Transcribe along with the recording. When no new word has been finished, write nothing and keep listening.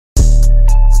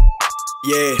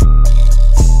Yeah.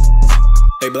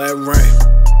 Hey, Blackreign.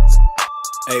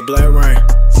 Hey, Blackreign.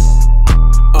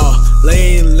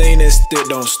 Lean and stick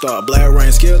don't stop.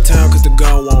 Blackreign, skill time cause the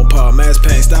gun won't pop. Mass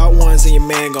pain, stop once and your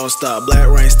man gon' stop.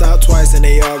 Blackreign, stop twice and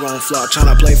they all gon' flop.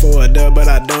 Tryna play for a dub, but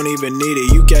I don't even need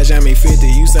it. You cash at me 50,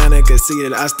 you soundin'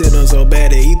 conceited. I still done so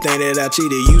bad that he think that I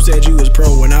cheated. You said you was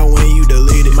pro, when I win you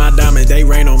deleted. My diamonds, they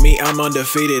rain on me, I'm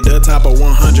undefeated. The top of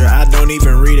 100, I don't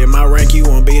even read it. My rank, you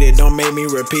won't beat it, don't make me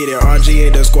repeat it.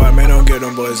 RGA the squad, man, don't get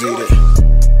them boys eat it.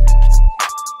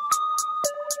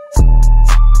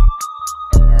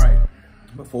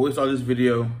 Before we start this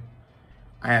video,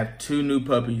 I have two new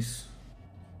puppies.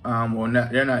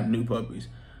 They're not new puppies.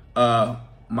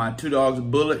 My two dogs,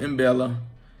 Bullet and Bella,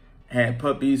 had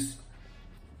puppies.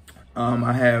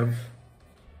 I have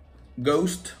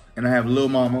Ghost and I have Lil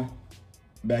Mama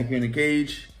back here in the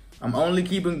cage. I'm only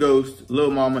keeping Ghost.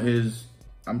 Lil Mama is,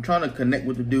 I'm trying to connect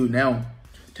with the dude now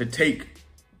to take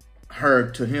her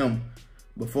to him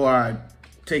before I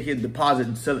take his deposit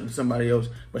and sell it to somebody else.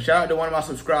 But shout out to one of my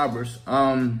subscribers.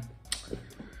 Can't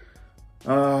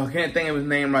think of his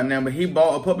name right now, but he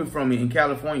bought a puppy from me in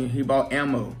California. He bought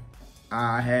Ammo.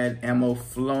 I had Ammo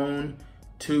flown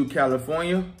to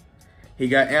California. He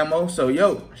got Ammo, so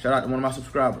yo, shout out to one of my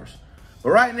subscribers.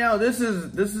 But right now, this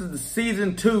is the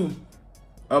season 2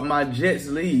 of my Jets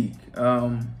league.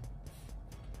 Well,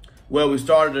 we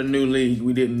started a new league.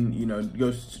 We didn't,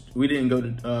 go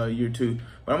to year 2.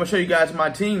 But I'm gonna show you guys my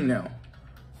team now.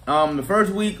 The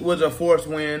first week was a forced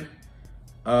win,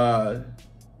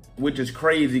 which is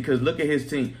crazy because look at his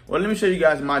team. Well, let me show you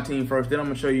guys my team first, then I'm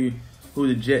gonna show you who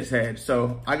the Jets had.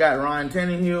 So I got Ryan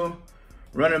Tannehill,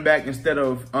 running back instead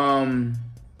of McCaffrey.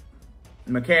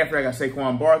 I got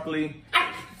Saquon Barkley.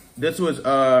 This was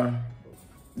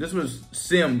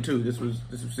Sim too. This was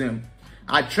Sim.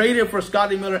 I traded for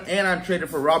Scotty Miller and I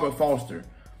traded for Robert Foster.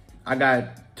 I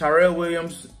got Tyrell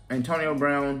Williams, Antonio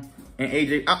Brown, and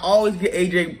AJ. I always get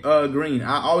AJ Green.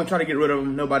 I always try to get rid of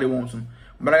him. Nobody wants him.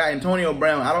 But I got Antonio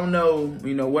Brown. I don't know,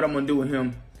 what I'm going to do with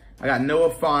him. I got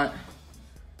Noah Fant.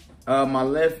 My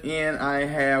left end, I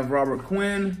have Robert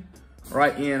Quinn.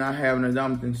 Right end, I have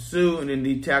Ndamukong Suh. And then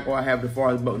D tackle, I have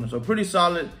DeForest Buckner. So pretty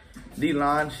solid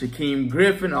D-line. Shaquem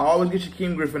Griffin. I always get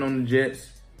Shaquem Griffin on the Jets.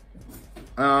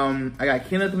 I got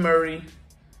Kenneth Murray.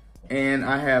 And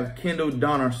I have Kendall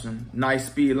Donnerson. Nice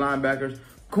speed linebackers.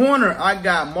 Corner, I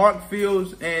got Mark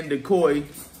Fields and Decoy.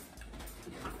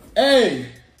 Hey!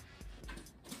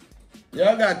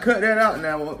 Y'all gotta cut that out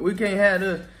now. We can't have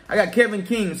this. I got Kevin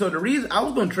King. So the reason, I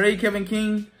was gonna trade Kevin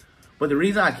King, but the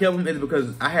reason I kept him is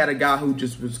because I had a guy who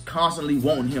just was constantly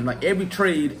wanting him. Like every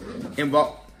trade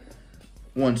involved,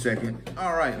 1 second.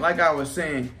 All right, like I was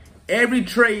saying, every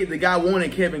trade the guy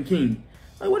wanted Kevin King.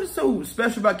 Like what is so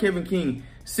special about Kevin King?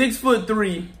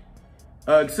 6'3",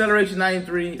 acceleration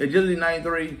 93, agility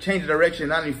 93, change of direction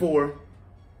 94,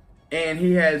 and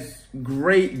he has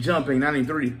great jumping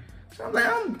 93. So I'm like,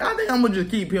 I think I'm gonna just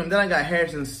keep him. Then I got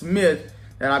Harrison Smith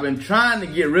that I've been trying to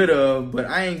get rid of, but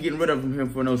I ain't getting rid of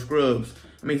him for no scrubs.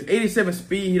 I mean, he's 87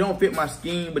 speed. He don't fit my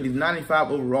scheme, but he's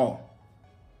 95 overall.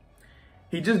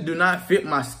 He just do not fit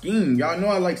my scheme. Y'all know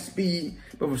I like speed,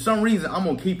 but for some reason I'm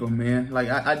gonna keep him, man. Like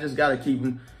I just gotta keep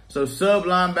him. So sub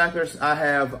linebackers, I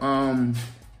have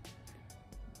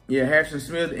Harrison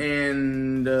Smith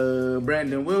and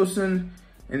Brandon Wilson.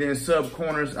 And then sub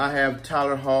corners, I have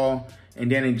Tyler Hall and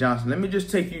Danny Johnson. Let me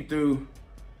just take you through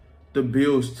the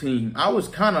Bills team. I was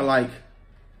kind of like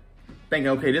thinking,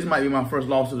 okay, this might be my first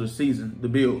loss of the season, the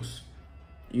Bills.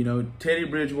 Teddy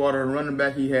Bridgewater, running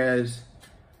back, he has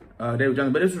David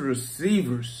Johnson. But this was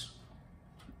receivers.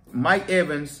 Mike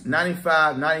Evans,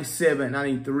 95, 97,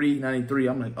 93, 93.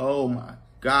 I'm like, oh my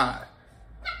God.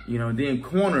 Then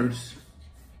corners,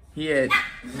 he had,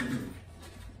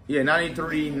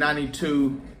 93,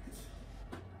 92.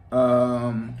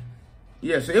 So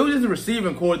it was just a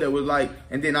receiving core that was like,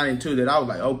 and then 92 that I was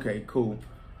like, okay, cool.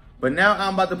 But now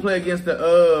I'm about to play against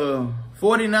the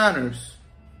 49ers.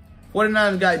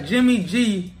 49ers got Jimmy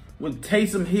G with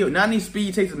Taysom Hill, 90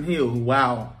 speed Taysom Hill.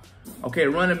 Wow. Okay,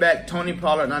 running back, Tony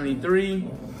Pollard, 93.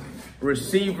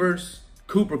 Receivers,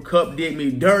 Cooper Kupp did me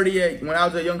dirty when I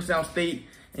was at Youngstown State,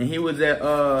 and he was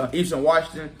at Eastern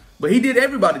Washington. But he did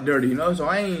everybody dirty, so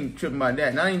I ain't tripping about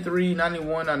that. 93,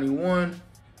 91, 91.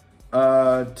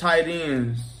 Tight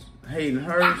ends, Hayden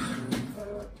Hurst.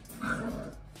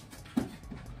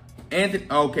 Anthony,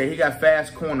 okay, he got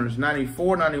fast corners,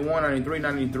 94, 91, 93,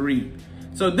 93.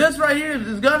 So this right here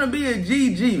is gonna be a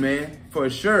GG, man,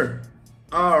 for sure.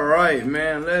 All right,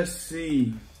 man, let's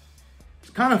see.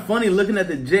 It's kind of funny looking at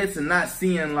the Jets and not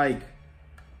seeing like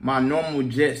my normal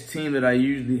Jets team that I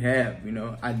usually have. You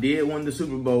know, I did win the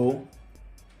Super Bowl.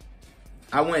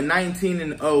 I went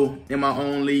 19-0 in my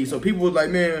own league. So people was like,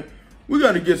 man, we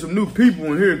got to get some new people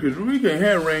in here because we can't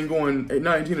have Reign going at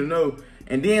 19-0.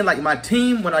 And then, like, my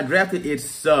team, when I drafted, it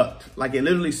sucked. Like, it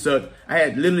literally sucked. I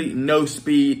had literally no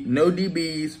speed, no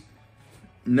DBs,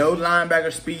 no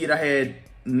linebacker speed. I had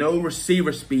no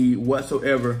receiver speed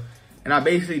whatsoever. And I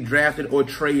basically drafted or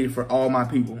traded for all my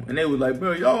people. And they was like,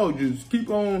 bro, y'all just keep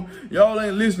on. Y'all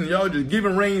ain't listening. Y'all just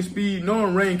giving Reign speed,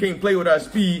 knowing Reign can't play without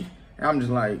speed. And I'm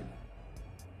just like,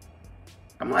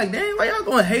 dang, why y'all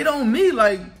gonna hate on me?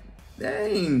 Like,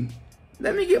 dang.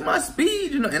 Let me get my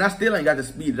speed, you know. And I still ain't got the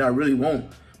speed that I really want.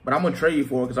 But I'm going to trade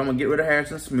for it because I'm going to get rid of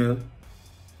Harrison Smith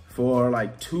for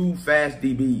like 2 fast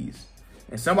DBs.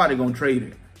 And somebody going to trade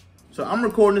it. So I'm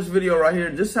recording this video right here.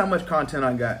 This is how much content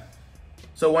I got.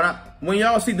 So when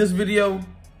y'all see this video,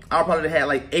 I'll probably have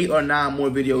like 8 or 9 more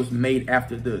videos made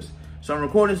after this. So I'm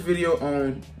recording this video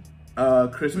on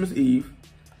Christmas Eve,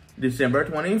 December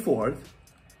 24th.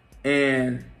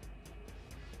 And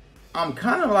I'm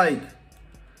kind of like,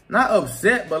 not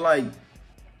upset, but like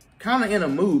kind of in a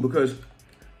mood because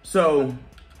so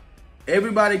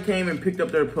everybody came and picked up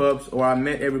their pups, or I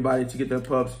met everybody to get their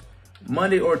pups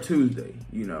Monday or Tuesday,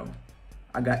 you know.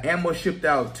 I got ammo shipped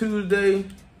out Tuesday.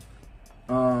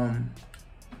 I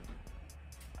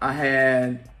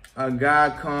had a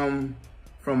guy come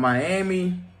from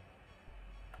Miami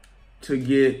to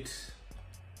get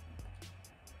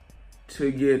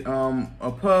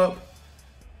a pup,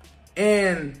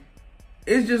 and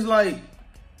it's just like,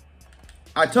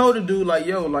 I told the dude, like,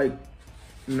 yo, like,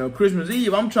 you know, Christmas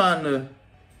Eve, I'm trying to,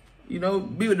 you know,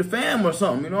 be with the fam or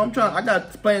something. You know, I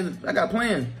got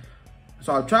plans.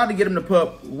 So I tried to get him the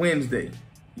pup Wednesday,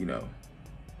 you know.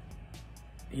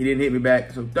 He didn't hit me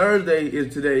back. So Thursday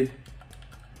is today,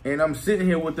 and I'm sitting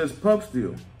here with this pup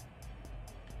still.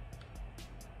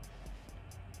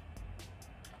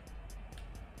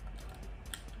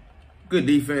 Good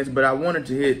defense, but I wanted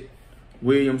to hit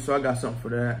Williams, so I got something for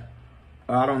that.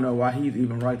 I don't know why he's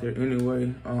even right there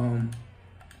anyway.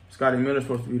 Scotty Miller's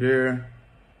supposed to be there.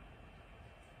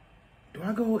 Do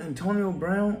I go Antonio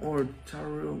Brown or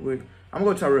Tyrell Williams? I'm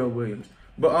gonna go Tyrell Williams.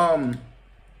 But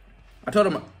I told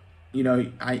him, you know,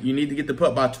 you need to get the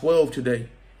pup by 12 today.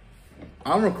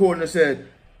 I'm recording this at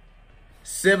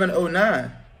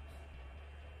 7:09.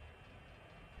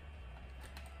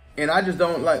 And I just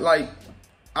don't like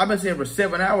I've been sitting for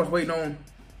 7 hours waiting on.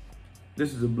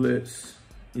 This is a blitz.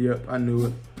 Yep, I knew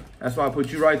it. That's why I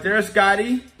put you right there,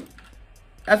 Scotty.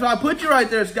 That's why I put you right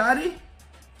there, Scotty.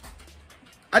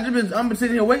 I've been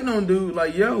sitting here waiting on dude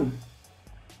like, yo.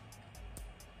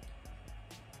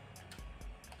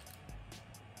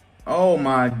 Oh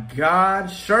my God.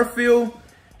 Sherfield's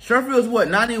what,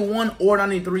 91 or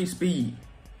 93 speed.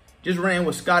 Just ran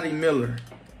with Scotty Miller.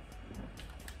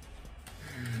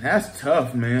 That's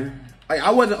tough, man. Like,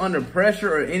 I wasn't under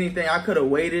pressure or anything. I could have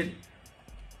waited.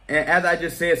 And as I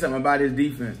just said something about his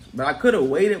defense. But I could have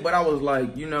waited, but I was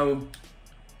like, you know,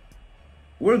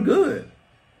 we're good.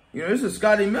 You know, this is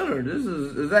Scotty Miller. This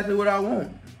is exactly what I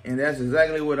want. And that's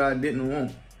exactly what I didn't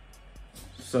want.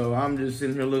 So I'm just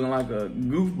sitting here looking like a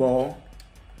goofball.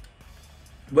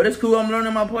 But it's cool. I'm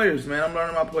learning my players, man. I'm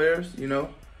learning my players, you know.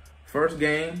 First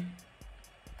game.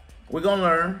 We're going to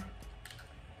learn.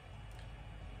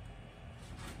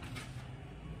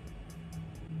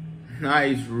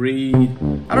 Nice read.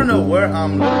 I don't know where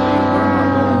I'm going.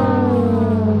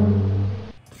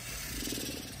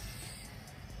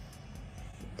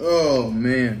 Oh,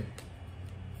 man.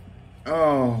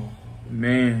 Oh,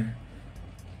 man.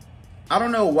 I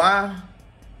don't know why.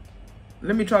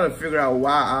 Let me try to figure out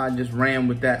why I just ran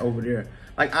with that over there.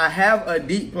 Like, I have a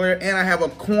deep player and I have a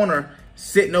corner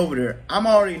sitting over there. I'm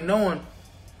already knowing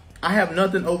I have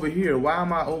nothing over here. Why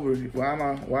am I over here? Why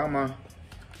am I?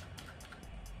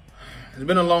 It's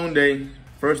been a long day.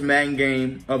 First Madden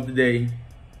game of the day.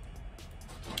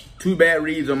 2 bad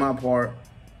reads on my part.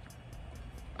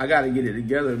 I got to get it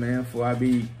together, man, before I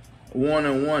be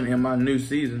 1-1 in my new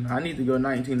season. I need to go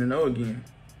 19-0 again.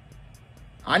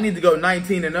 I need to go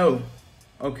 19-0.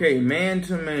 Okay, man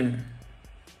to man.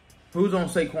 Who's on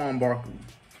Saquon Barkley?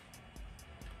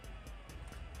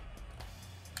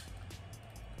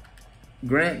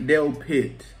 Grant Del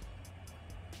Pitt.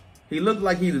 He looked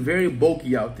like he's very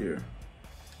bulky out there.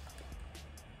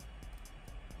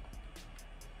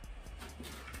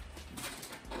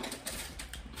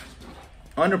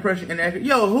 Under pressure, inaccurate.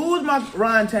 Yo, who is my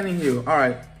Ryan Tannehill? All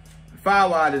right,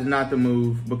 5 wide is not the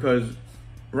move because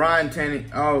Ryan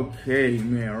Tannehill. Okay,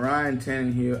 man, Ryan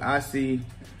Tannehill. I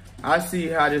see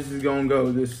how this is gonna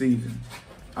go this season.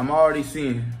 I'm already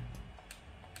seeing.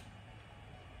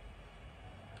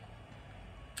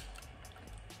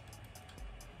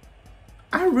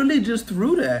 I really just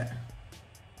threw that.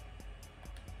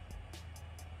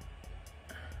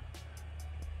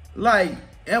 Like,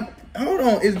 hold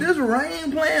on, is this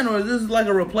rain playing or is this like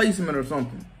a replacement or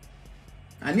something?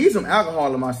 I need some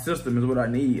alcohol in my system is what I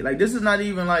need. Like, this is not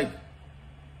even like,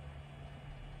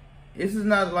 this is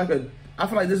not like a, I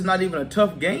feel like this is not even a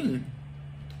tough game.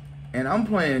 And I'm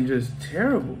playing just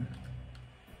terrible.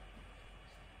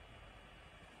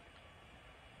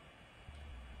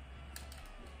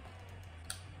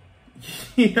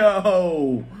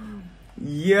 Yo,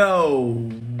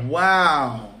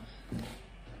 wow.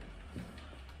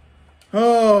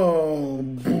 Oh,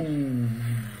 boom.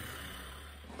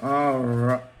 All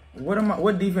right.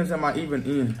 What defense am I even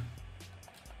in?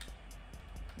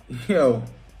 Yo,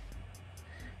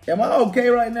 am I okay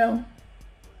right now?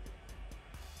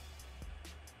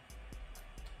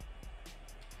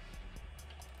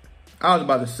 I was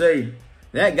about to say,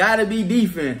 that gotta be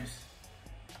defense.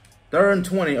 3rd and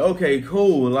 20. Okay,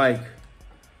 cool. Like,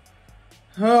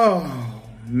 oh,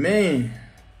 man.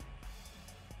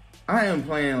 I am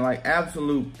playing like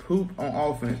absolute poop on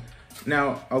offense.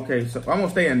 Now, okay, so I'm going to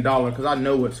stay in dollar because I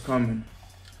know what's coming.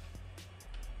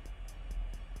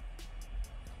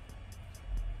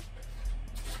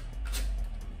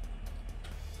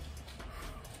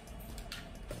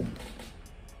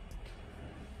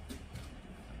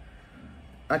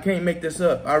 I can't make this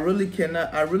up. I really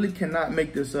cannot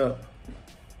make this up.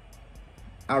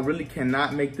 I really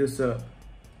cannot make this up.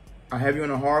 I have you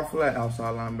in a hard flat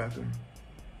outside linebacker.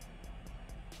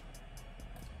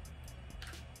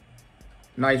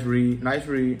 Nice read, nice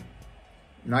read,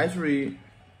 nice read.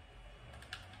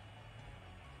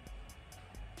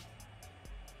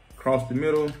 Across the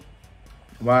middle,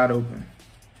 wide open.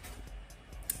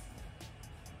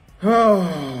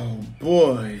 Oh,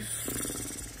 boy.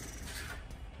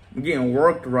 I'm getting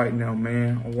worked right now,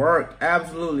 man. Worked,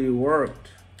 absolutely worked.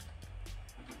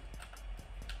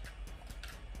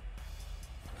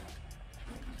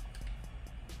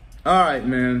 All right,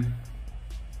 man.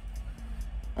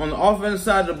 On the offensive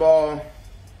side of the ball,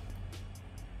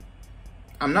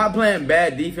 I'm not playing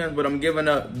bad defense, but I'm giving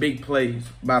up big plays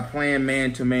by playing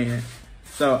man-to-man.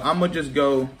 So I'm gonna just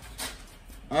go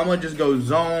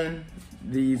zone.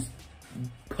 These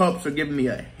pups are giving me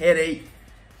a headache.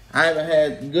 I haven't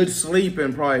had good sleep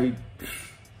in probably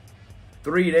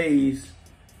 3 days.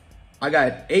 I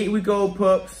got 8-week-old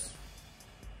pups.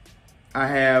 I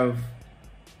have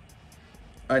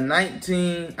a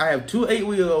 19. I have 2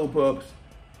 8-week-old pups.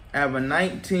 I have a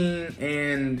 19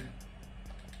 and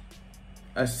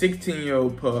a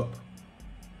 16-year-old pup.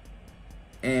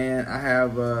 And I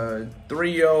have a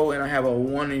 3-year-old and I have a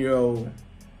 1-year-old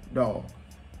dog.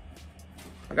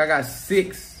 Like I got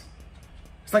 6.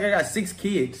 It's like I got 6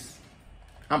 kids.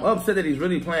 I'm upset that he's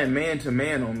really playing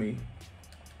man-to-man on me.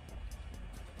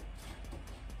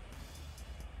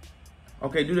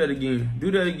 Okay, do that again. Do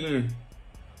that again.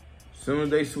 As soon as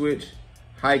they switch,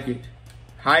 hike it.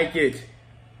 Hike it.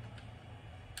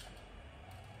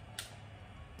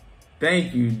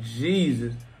 Thank you,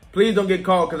 Jesus. Please don't get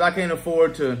caught because I can't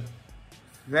afford to.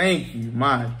 Thank you,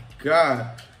 my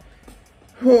God.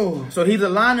 Whew. So he's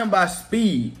aligning by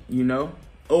speed, you know,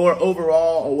 or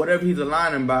overall, or whatever he's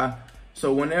aligning by.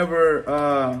 So whenever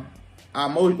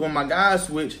when my guys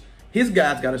switch, his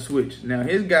guys got to switch. Now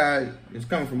his guy is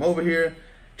coming from over here,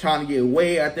 trying to get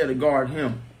way out there to guard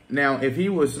him. Now if he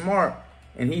was smart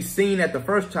and he's seen that the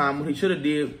first time, what he should have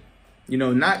did, you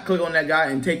know, not click on that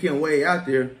guy and take him way out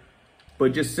there,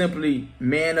 but just simply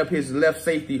man up his left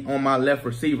safety on my left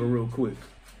receiver real quick.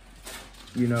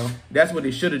 You know, that's what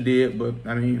he should have did, but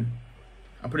I mean,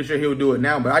 I'm pretty sure he'll do it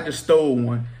now, but I just stole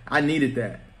one. I needed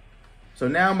that. So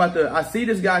now I'm about to, I see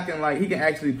this guy he can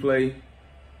actually play.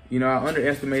 You know, I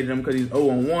underestimated him because he's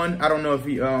 0-1. I don't know if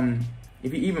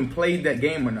he even played that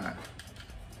game or not.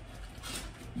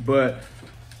 But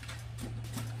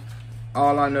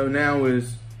all I know now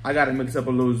is I got to mix up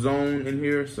a little zone in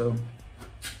here, so.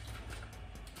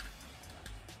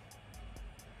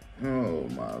 Oh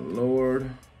my Lord.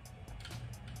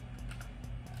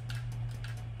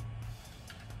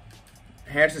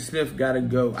 Harrison Smith got to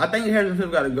go. I think Harrison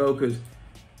Smith got to go because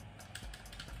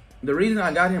the reason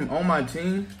I got him on my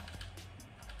team,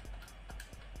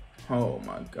 oh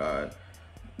my God,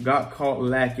 got caught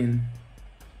lacking.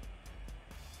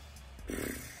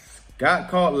 Got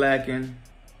caught lacking.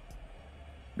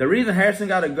 The reason Harrison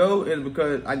got to go is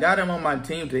because I got him on my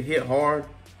team to hit hard,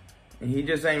 and he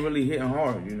just ain't really hitting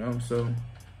hard, you know, so.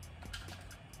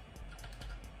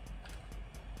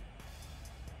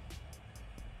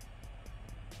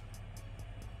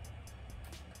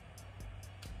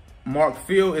 Mark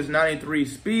Field is 93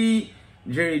 speed.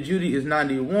 Jerry Judy is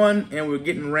 91, and we're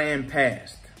getting ran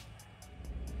past.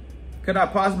 Could I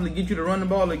possibly get you to run the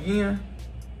ball again?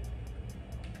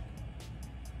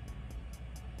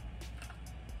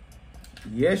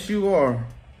 Yes, you are.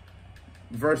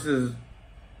 Versus,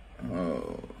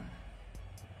 oh.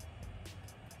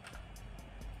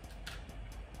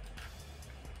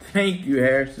 Thank you,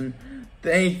 Harrison.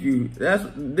 Thank you.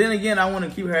 Then again, I want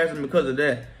to keep Harrison because of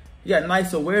that. He got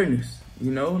nice awareness,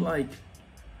 you know, like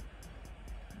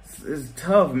it's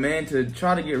tough, man, to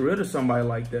try to get rid of somebody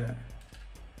like that.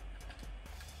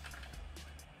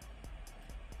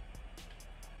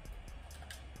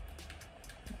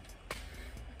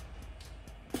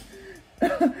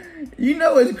 You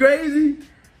know what's crazy?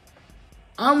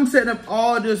 I'm setting up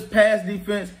all this pass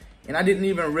defense, and I didn't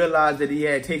even realize that he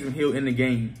had Taysom Hill in the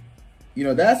game. You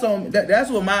know, that's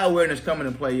where my awareness coming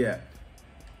to play at.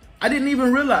 I didn't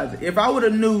even realize it. If I would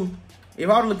have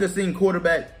looked at seeing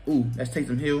quarterback, ooh, that's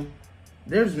Taysom Hill,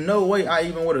 there's no way I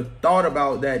even would have thought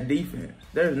about that defense.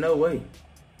 There's no way.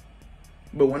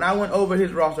 But when I went over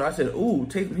his roster, I said, ooh,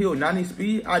 Taysom Hill, 90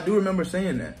 speed. I do remember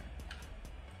saying that.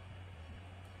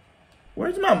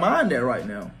 Where's my mind at right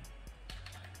now?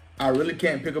 I really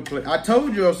can't pick a play. I told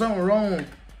you there was something wrong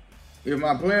if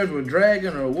my players were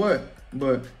dragging or what,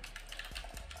 but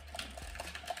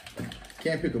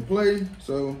can't pick a play,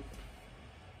 so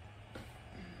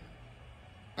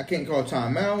I can't call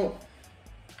timeout,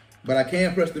 but I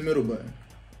can press the middle button.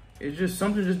 It's just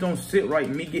something just don't sit right,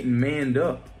 me getting manned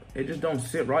up. It just don't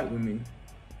sit right with me.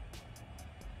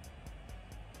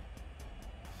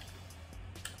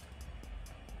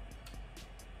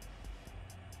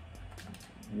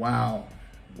 Wow.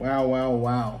 Wow, wow,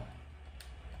 wow.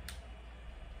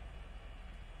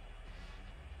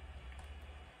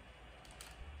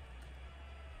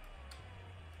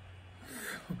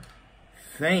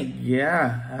 Thank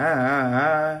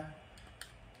yeah.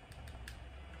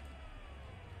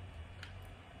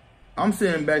 I'm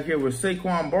sitting back here with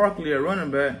Saquon Barkley at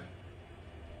running back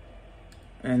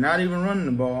and not even running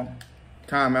the ball.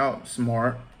 Timeout,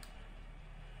 smart.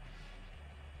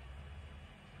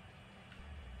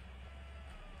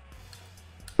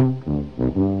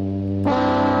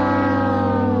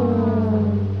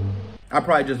 I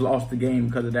probably just lost the game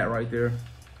because of that right there.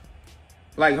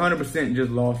 Like 100% just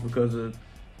lost because of...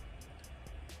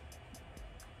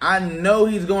 I know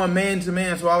he's going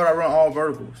man-to-man, so why would I run all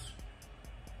verticals?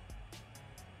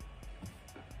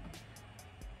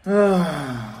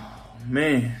 Oh,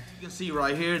 man. You can see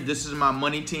right here, this is my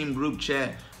money team group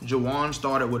chat. Jawan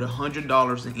started with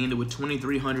 $100 and ended with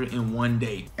 $2,300 in one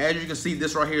day. As you can see,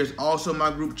 this right here is also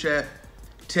my group chat.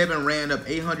 Tevin ran up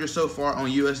 800 so far on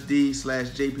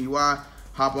USD/JPY.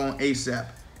 Hop on ASAP,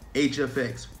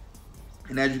 HFX.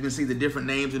 And as you can see, the different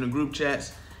names in the group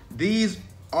chats. These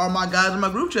are my guys in my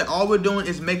group chat. All we're doing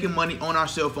is making money on our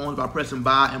cell phones by pressing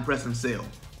buy and pressing sell.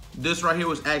 This right here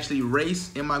was actually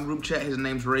Race in my group chat. His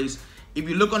name's Race. If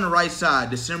you look on the right side,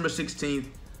 December 16th,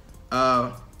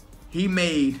 he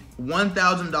made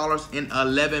 $1,000 in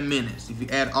 11 minutes. If you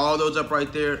add all those up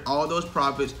right there, all those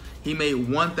profits, he made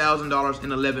 $1,000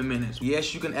 in 11 minutes.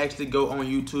 Yes, you can actually go on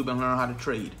YouTube and learn how to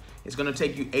trade. It's gonna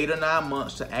take you 8 or 9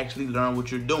 months to actually learn what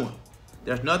you're doing.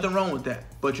 There's nothing wrong with that,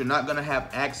 but you're not gonna have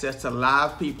access to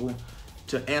live people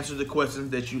to answer the questions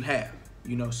that you have.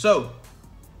 You know, so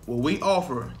what we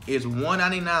offer is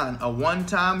 $199, a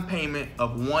one-time payment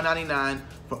of $199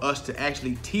 for us to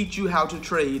actually teach you how to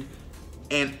trade.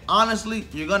 And honestly,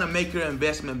 you're gonna make your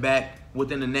investment back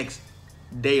within the next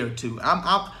day or two.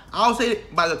 I'll say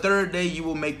by the 3rd day, you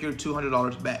will make your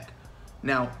 $200 back.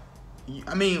 Now,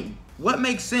 I mean, what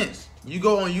makes sense? You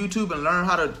go on YouTube and learn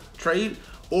how to trade,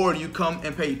 or you come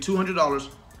and pay $200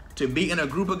 to be in a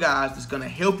group of guys that's gonna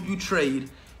help you trade,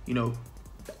 you know,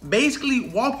 basically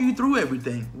walk you through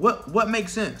everything. What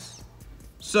makes sense?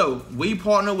 So we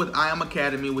partner with I Am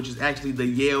Academy, which is actually the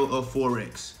Yale of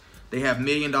Forex. They have $1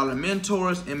 million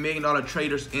mentors and $1 million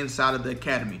traders inside of the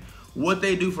academy. What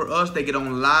they do for us, they get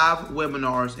on live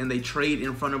webinars and they trade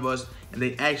in front of us, and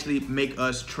they actually make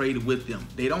us trade with them.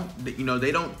 They don't, you know,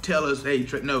 they don't tell us, hey,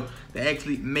 no, they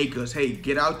actually make us, hey,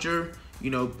 get out your, you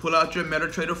know, pull out your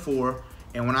MetaTrader 4,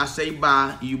 and when I say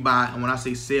buy, you buy, and when I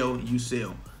say sell, you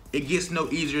sell. It gets no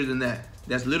easier than that.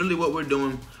 That's literally what we're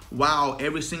doing. Wow,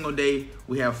 every single day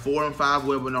we have 4 and 5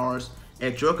 webinars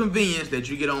at your convenience that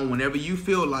you get on whenever you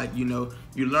feel like, you know,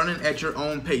 you're learning at your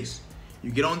own pace.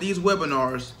 You get on these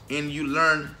webinars and you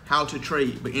learn how to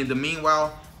trade. But in the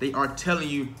meanwhile, they are telling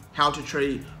you how to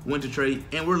trade, when to trade,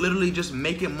 and we're literally just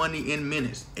making money in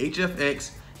minutes.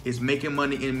 HFX is making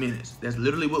money in minutes. That's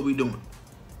literally what we're doing.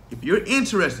 If you're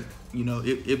interested, you know,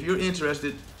 if you're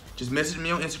interested, just message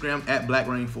me on Instagram at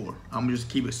Blackreign4. I'm gonna just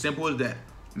keep it simple as that.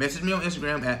 Message me on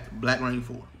Instagram at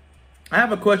Blackreign4. I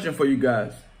have a question for you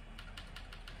guys.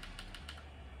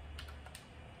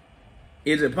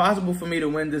 Is it possible for me to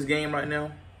win this game right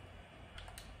now?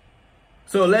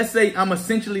 So let's say I'm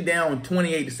essentially down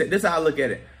 28-7. This is how I look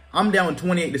at it. I'm down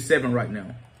 28-7 right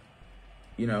now.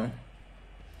 You know,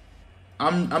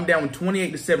 I'm down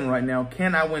 28-7 right now.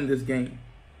 Can I win this game?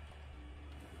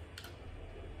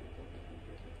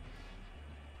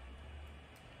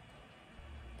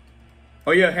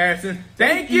 Oh yeah, Harrison.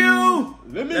 Thank you.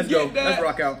 Let's go. Let's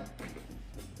rock out.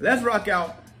 Let's rock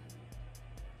out.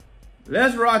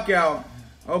 Let's rock out.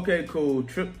 Okay, cool.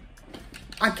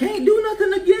 I can't do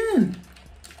nothing again.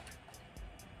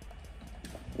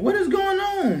 What is going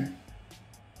on?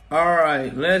 All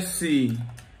right, let's see.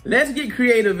 Let's get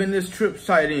creative in this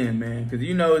tripsTE, man, because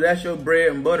you know that's your bread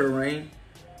and butter, Rain.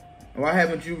 Why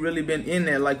haven't you really been in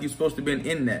that like you're supposed to been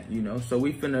in that, you know? So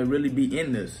we finna really be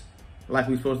in this like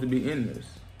we're supposed to be in this.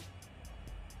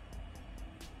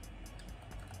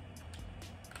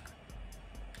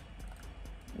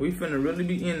 We finna really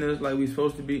be in this like we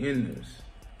supposed to be in this.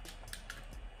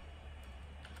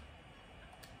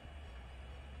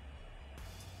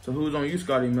 So who's on you,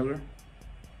 Scotty Miller?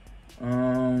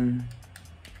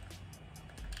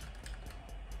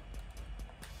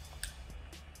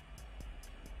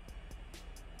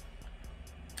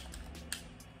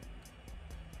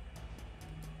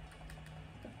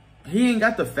 He ain't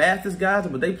got the fastest guys,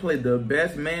 but they play the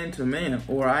best man-to-man.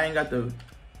 Or I ain't got the...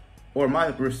 Or my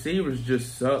receivers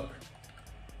just suck.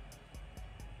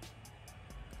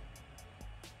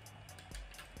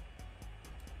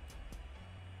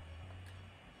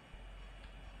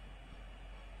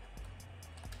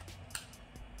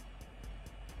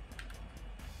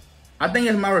 I think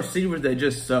it's my receivers that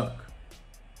just suck.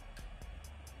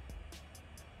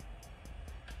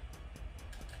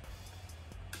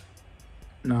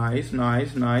 Nice,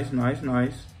 nice, nice, nice,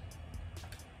 nice.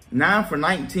 9 for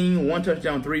 19, 1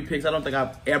 touchdown, 3 picks. I don't think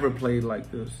I've ever played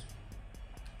like this.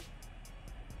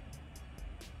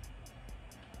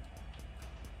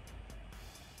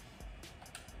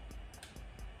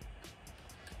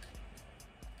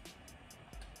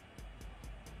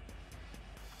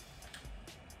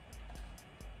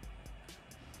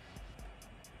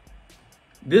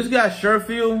 This guy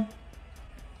Sherfield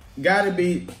gotta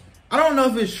be, I don't know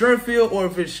if it's Sherfield or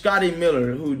if it's Scotty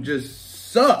Miller who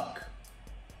just suck.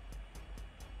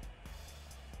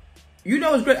 You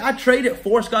know what's great? I traded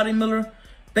for Scotty Miller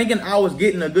thinking I was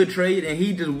getting a good trade, and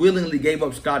he just willingly gave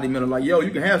up Scotty Miller. Like, yo,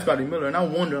 you can have Scotty Miller. And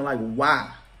I'm wondering, like,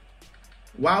 why?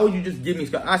 Why would you just give me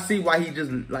Scotty? I see why he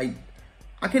just, like,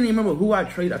 I can't even remember who I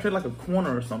traded. I traded like a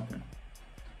corner or something.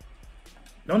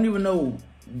 Don't even know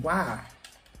why.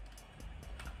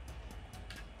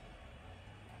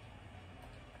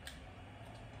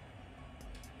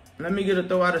 Let me get a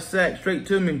throw out of sack straight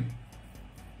to me.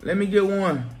 Let me get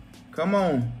one. Come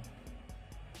on.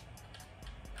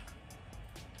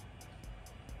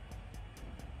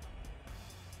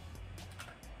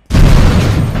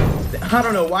 I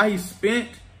don't know why he spent.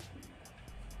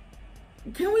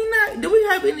 Can we not? Do we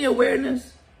have any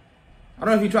awareness? I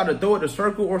don't know if he tried to throw it to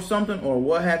circle or something or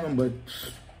what happened, but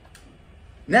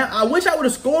now I wish I would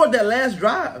have scored that last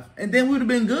drive and then we would have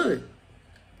been good.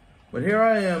 But here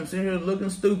I am, sitting here looking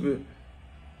stupid.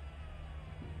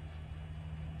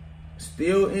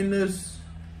 Still in this.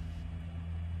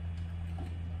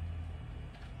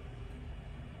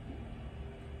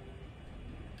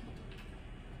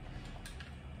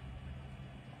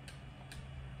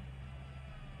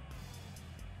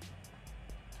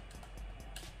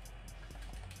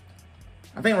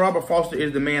 I think Robert Foster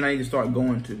is the man I need to start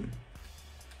going to.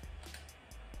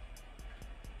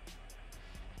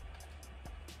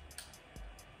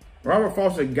 Robert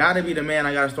Foster got to be the man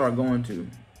I got to start going to.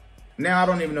 Now I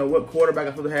don't even know what quarterback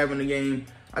I'm supposed to have in the game.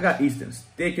 I got Easton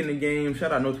Stick in the game.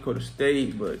 Shout out North Dakota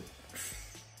State, but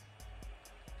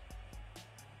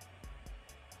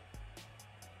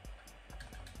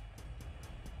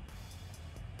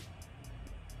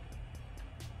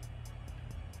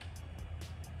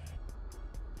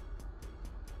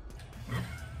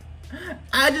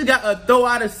I just got a throw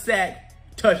out of sack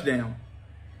touchdown.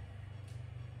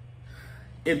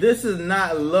 If this is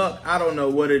not luck, I don't know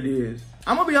what it is.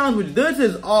 I'm going to be honest with you. This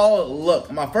is all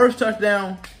luck. My first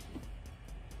touchdown,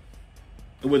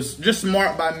 it was just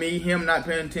smart by me, him not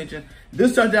paying attention.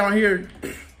 This touchdown here,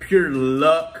 pure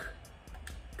luck.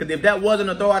 Because if that wasn't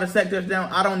a throw out of sack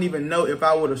touchdown, I don't even know if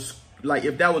I would have, like,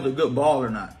 if that was a good ball or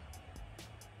not.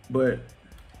 But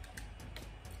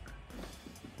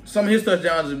some of his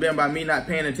touchdowns have been by me not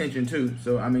paying attention too.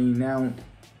 So, I mean, now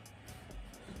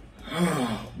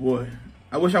Oh, boy.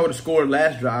 I wish I would have scored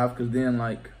last drive, because then,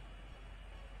 like,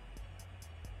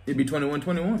 it'd be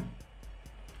 21-21.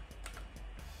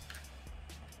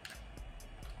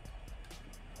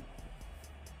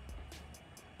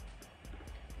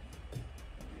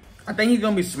 I think he's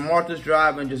going to be smart this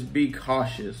drive and just be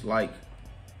cautious. Like,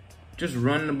 just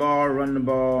run the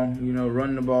ball, you know,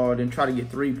 run the ball, then try to get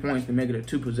 3 points to make it a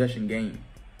 2-possession game.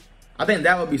 I think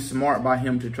that would be smart by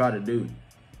him to try to do,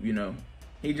 you know.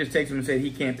 He just takes him and said he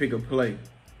can't pick a play,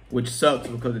 which sucks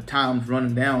because the time's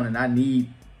running down and I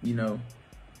need, you know,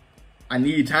 I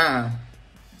need time.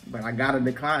 But I got to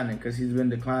decline it because he's been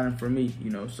declining for me, you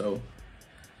know. So,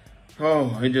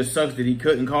 oh, it just sucks that he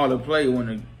couldn't call a play when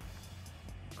the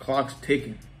clock's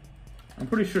ticking. I'm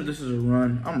pretty sure this is a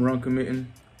run. I'm run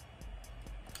committing.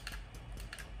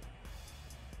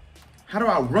 How do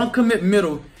I run commit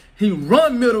middle? He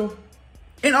run middle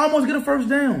and almost get a first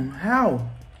down. How?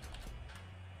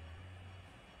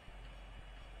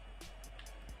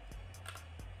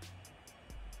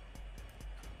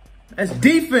 That's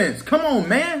defense. Come on,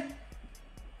 man.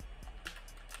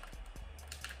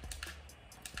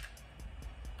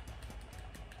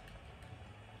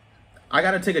 I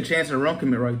got to take a chance and run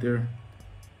commit right there.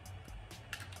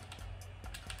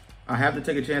 I have to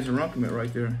take a chance and run commit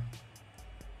right there.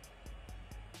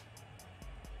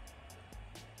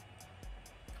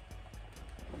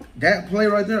 That play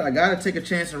right there, I got to take a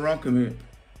chance and run commit.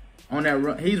 On that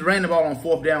run, he's ran the ball on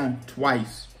 4th down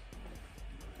twice.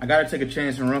 I got to take a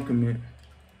chance and run commit.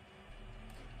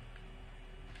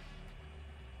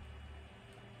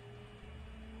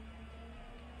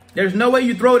 There's no way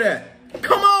you throw that.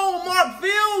 Come on, Mark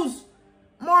Fields.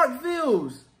 Mark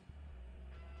Fields.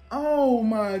 Oh,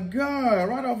 my God.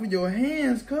 Right off of your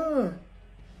hands, cuz.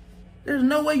 There's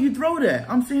no way you throw that.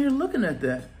 I'm sitting here looking at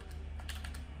that.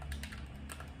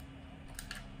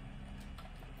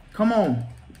 Come on.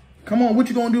 Come on. What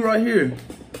you going to do right here?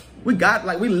 We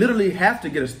literally have to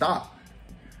get a stop.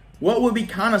 What would be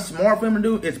kind of smart for him to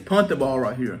do is punt the ball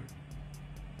right here.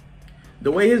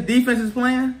 The way his defense is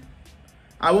playing,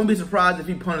 I wouldn't be surprised if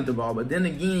he punted the ball. But then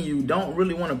again, you don't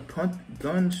really want to punt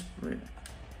gun spread.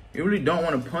 You really don't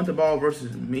want to punt the ball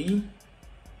versus me.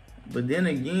 But then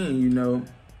again, you know,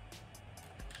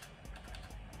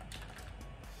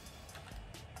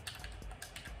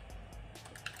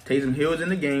 Taysom Hill's in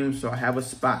the game, so I have a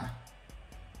spy.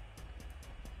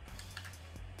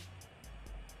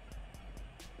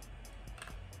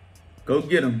 Go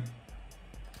get him.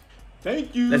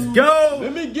 Thank you. Let's go.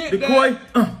 Let me get Decoy.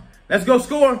 that. Let's go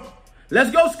score.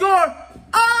 Let's go score.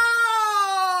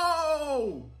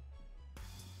 Oh!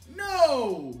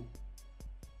 No.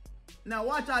 Now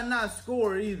watch I not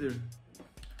score either.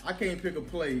 I can't pick a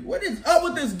play. What is up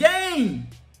with this game?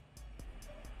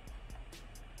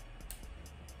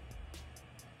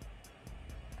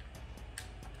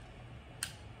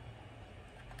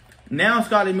 Now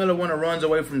Scotty Miller runs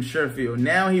away from Sherfield.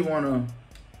 Now he wanna,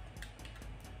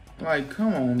 like,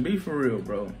 come on, be for real,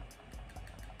 bro.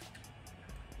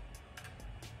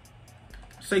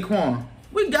 Saquon,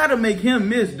 we gotta make him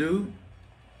miss, dude.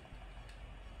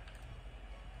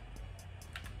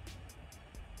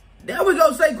 There we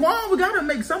go, Saquon. We gotta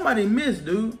make somebody miss,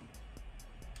 dude.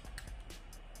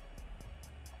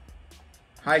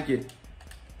 Hike it.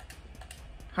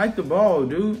 Hike the ball,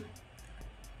 dude.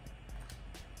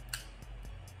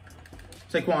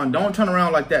 Saquon, don't turn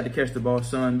around like that to catch the ball,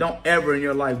 son. Don't ever in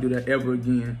your life do that ever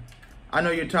again. I know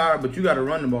you're tired, but you got to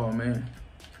run the ball, man.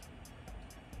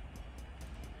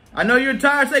 I know you're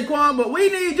tired, Saquon, but we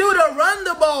need you to run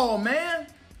the ball, man.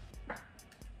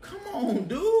 Come on,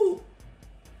 dude.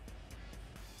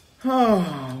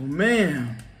 Oh,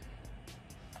 man.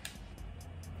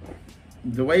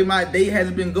 The way my day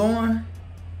has been going,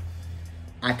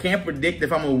 I can't predict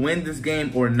if I'm going to win this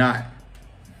game or not.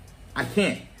 I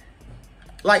can't.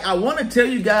 Like, I want to tell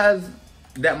you guys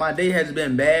that my day has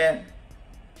been bad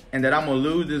and that I'm going to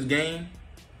lose this game.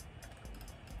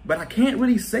 But I can't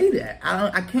really say that.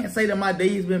 I can't say that my day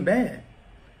has been bad.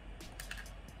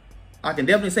 I can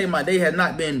definitely say my day has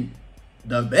not been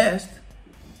the best.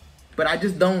 But I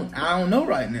don't know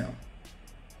right now.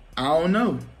 I don't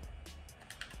know.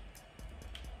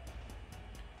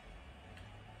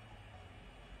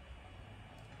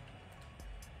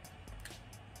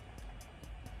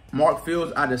 Mark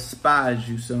Fields, I despise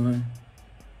you, son.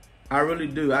 I really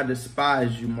do. I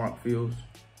despise you, Mark Fields.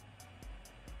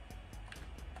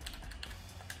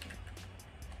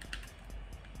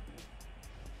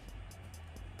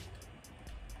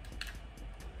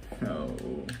 No.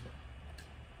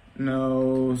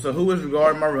 No. So who was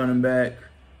guarding my running back?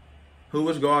 Who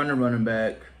was guarding the running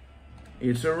back?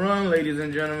 It's a run, ladies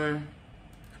and gentlemen.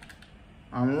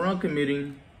 I'm run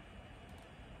committing.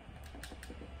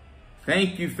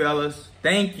 Thank you, fellas.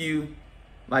 Thank you.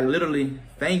 Like, literally,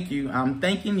 thank you. I'm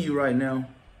thanking you right now.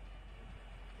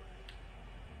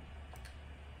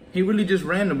 He really just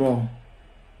ran the ball.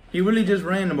 He really just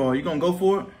ran the ball. You gonna go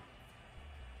for it?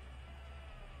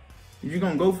 You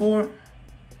gonna go for it?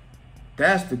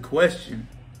 That's the question.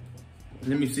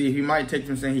 Let me see if he might text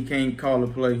him saying he can't call a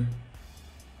play.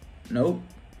 Nope.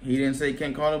 He didn't say he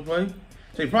can't call a play.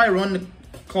 So he probably run the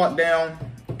clock down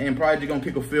and probably just gonna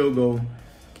kick a field goal,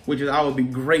 which is I would be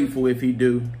grateful if he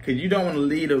do, because you don't want to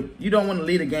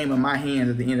lead a game in my hands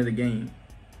at the end of the game.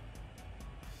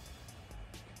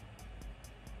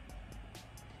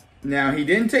 Now he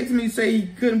didn't text me to say he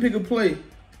couldn't pick a play,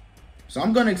 so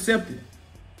I'm gonna accept it.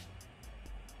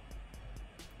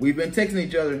 We've been texting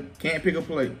each other, can't pick a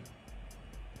play.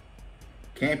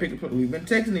 Can't pick a play. We've been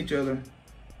texting each other.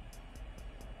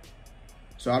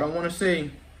 So I don't want to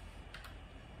say,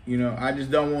 you know, I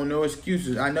just don't want no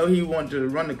excuses. I know he wanted to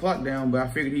run the clock down, but I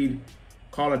figured he'd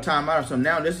call a timeout or something.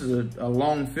 Now this is a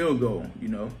long field goal, you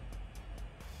know.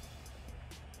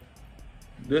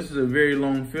 This is a very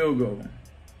long field goal.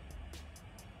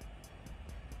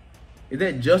 Is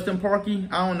that Justin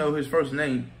Parkey? I don't know his first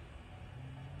name.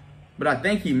 But I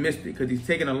think he missed it because he's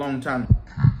taking a long time.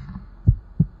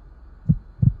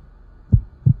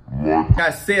 Like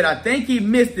I said, I think he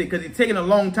missed it because he's taking a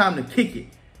long time to kick it.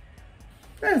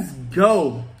 Let's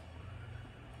go.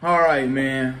 All right,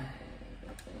 man.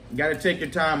 Got to take your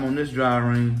time on this drive,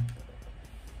 Rain.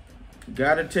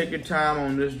 Got to take your time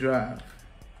on this drive.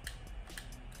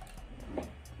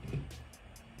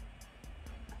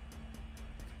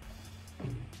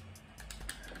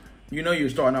 You know you're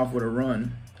starting off with a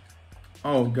run.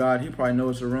 Oh, God, he probably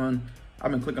knows it's a run. I've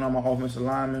been clicking on my offensive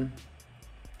lineman.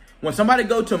 When somebody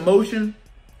go to motion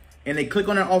and they click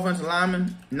on their offensive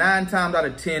lineman, 9 times out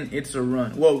of 10, it's a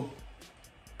run. Well,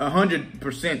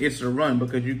 100% it's a run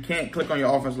because you can't click on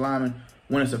your offensive lineman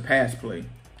when it's a pass play.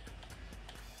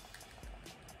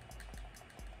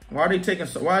 Why is he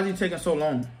taking so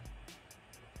long?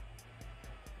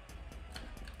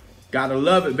 Gotta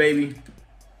love it, baby.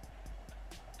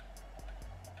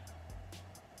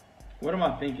 What am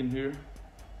I thinking here?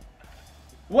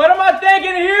 What am I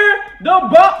thinking here?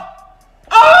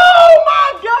 Oh my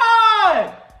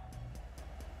God!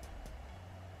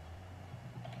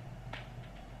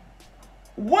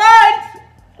 What?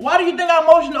 Why do you think I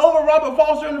motioned over Robert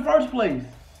Foster in the first place?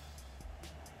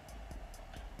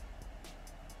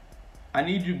 I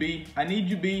need you, B. I need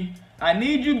you, B. I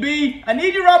need you, B. I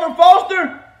need you, Robert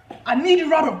Foster. I need you,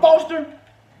 Robert Foster.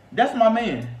 That's my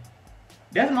man.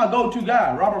 That's my go-to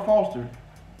guy, Robert Foster.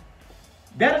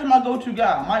 That is my go-to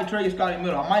guy. I might trade Scotty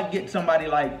Miller. I might get somebody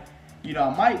like, you know,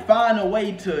 I might find a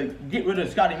way to get rid of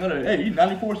Scotty Miller. Hey, he's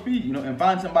 94 speed, you know, and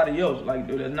find somebody else like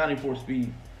that's 94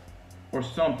 speed or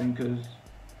something, because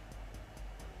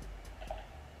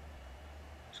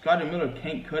Scotty Miller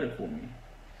can't cut it for me.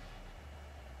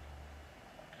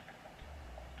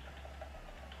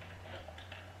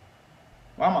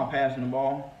 Why am I passing the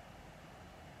ball?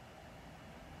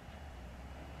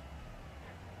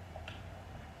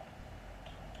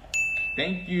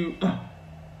 Thank you.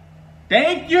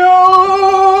 Thank you! Who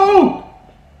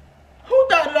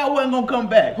thought that I wasn't gonna come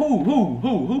back?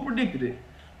 Who predicted it?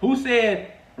 Who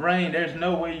said, Rain, there's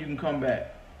no way you can come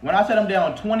back? When I said I'm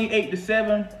down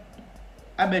 28-7,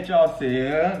 I bet y'all said,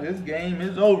 yeah, this game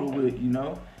is over with, you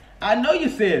know? I know you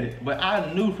said it, but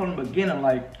I knew from the beginning,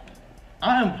 like,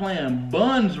 I am playing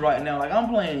buns right now. Like, I'm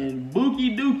playing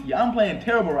bookie dookie. I'm playing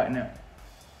terrible right now.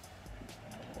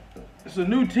 It's a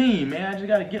new team, man. I just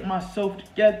got to get myself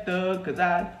together because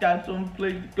I got some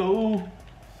place to go.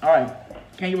 All right.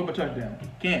 Can't give up a touchdown.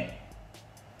 Can't.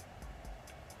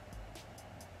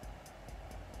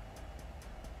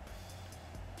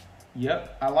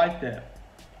 Yep, I like that.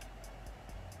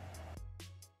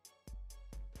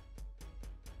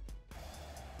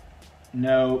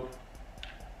 No.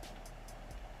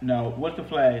 No. What's the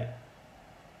flag?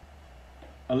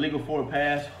 Illegal forward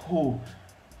pass. Whew.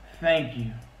 Thank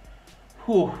you.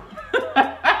 Whew.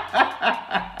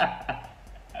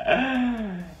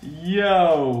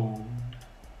 Yo.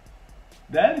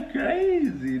 That's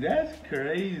crazy. That's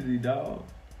crazy, dog.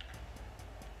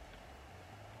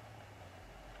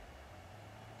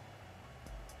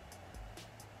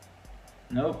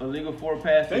 Nope, illegal forward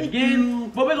pass Thank again.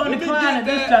 you. But we're going to decline it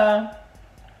this time.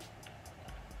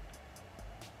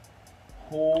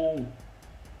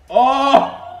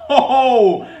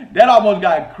 Oh, that almost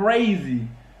got crazy.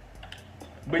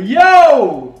 But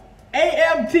yo,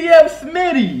 AMTF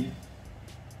Smitty.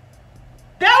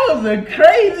 That was a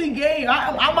crazy game.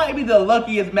 I might be the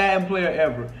luckiest Madden player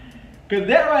ever. Because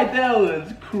that right there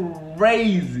was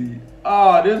crazy.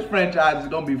 Oh, this franchise is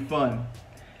going to be fun.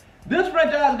 This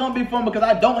franchise is going to be fun because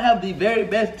I don't have the very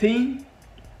best team.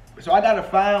 So I got to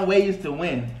find ways to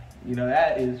win. You know,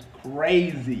 that is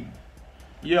crazy.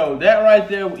 Yo, that right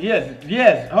there.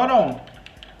 Yes. Hold on.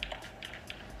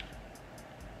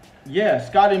 Yeah,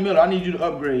 Scotty Miller, I need you to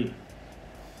upgrade.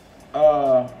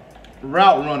 Route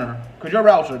runner. Because your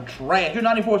routes are trash. You're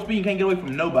 94 speed and can't get away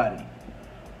from nobody.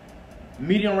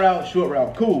 Medium route, short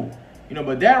route. Cool. You know,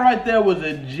 but that right there was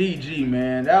a GG,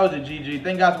 man. That was a GG.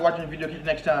 Thank you guys for watching the video. Catch you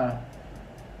next time.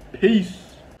 Peace.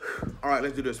 Alright,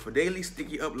 let's do this. For daily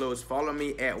sticky uploads, follow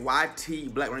me at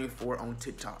YT Blackreign4 on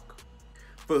TikTok.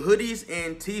 For hoodies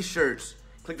and t-shirts,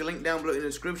 click the link down below in the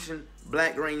description.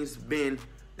 Blackraign's bin.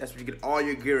 That's where you get all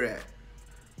your gear at.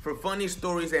 For funny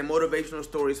stories and motivational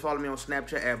stories, follow me on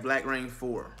Snapchat at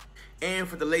Blackreign4. And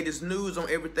for the latest news on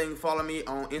everything, follow me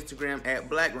on Instagram at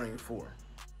Blackreign4.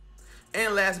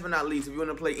 And last but not least, if you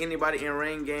want to play anybody in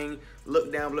Rain Gang,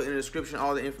 look down below in the description.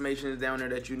 All the information is down there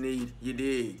that you need. You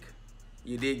dig.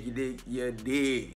 You dig.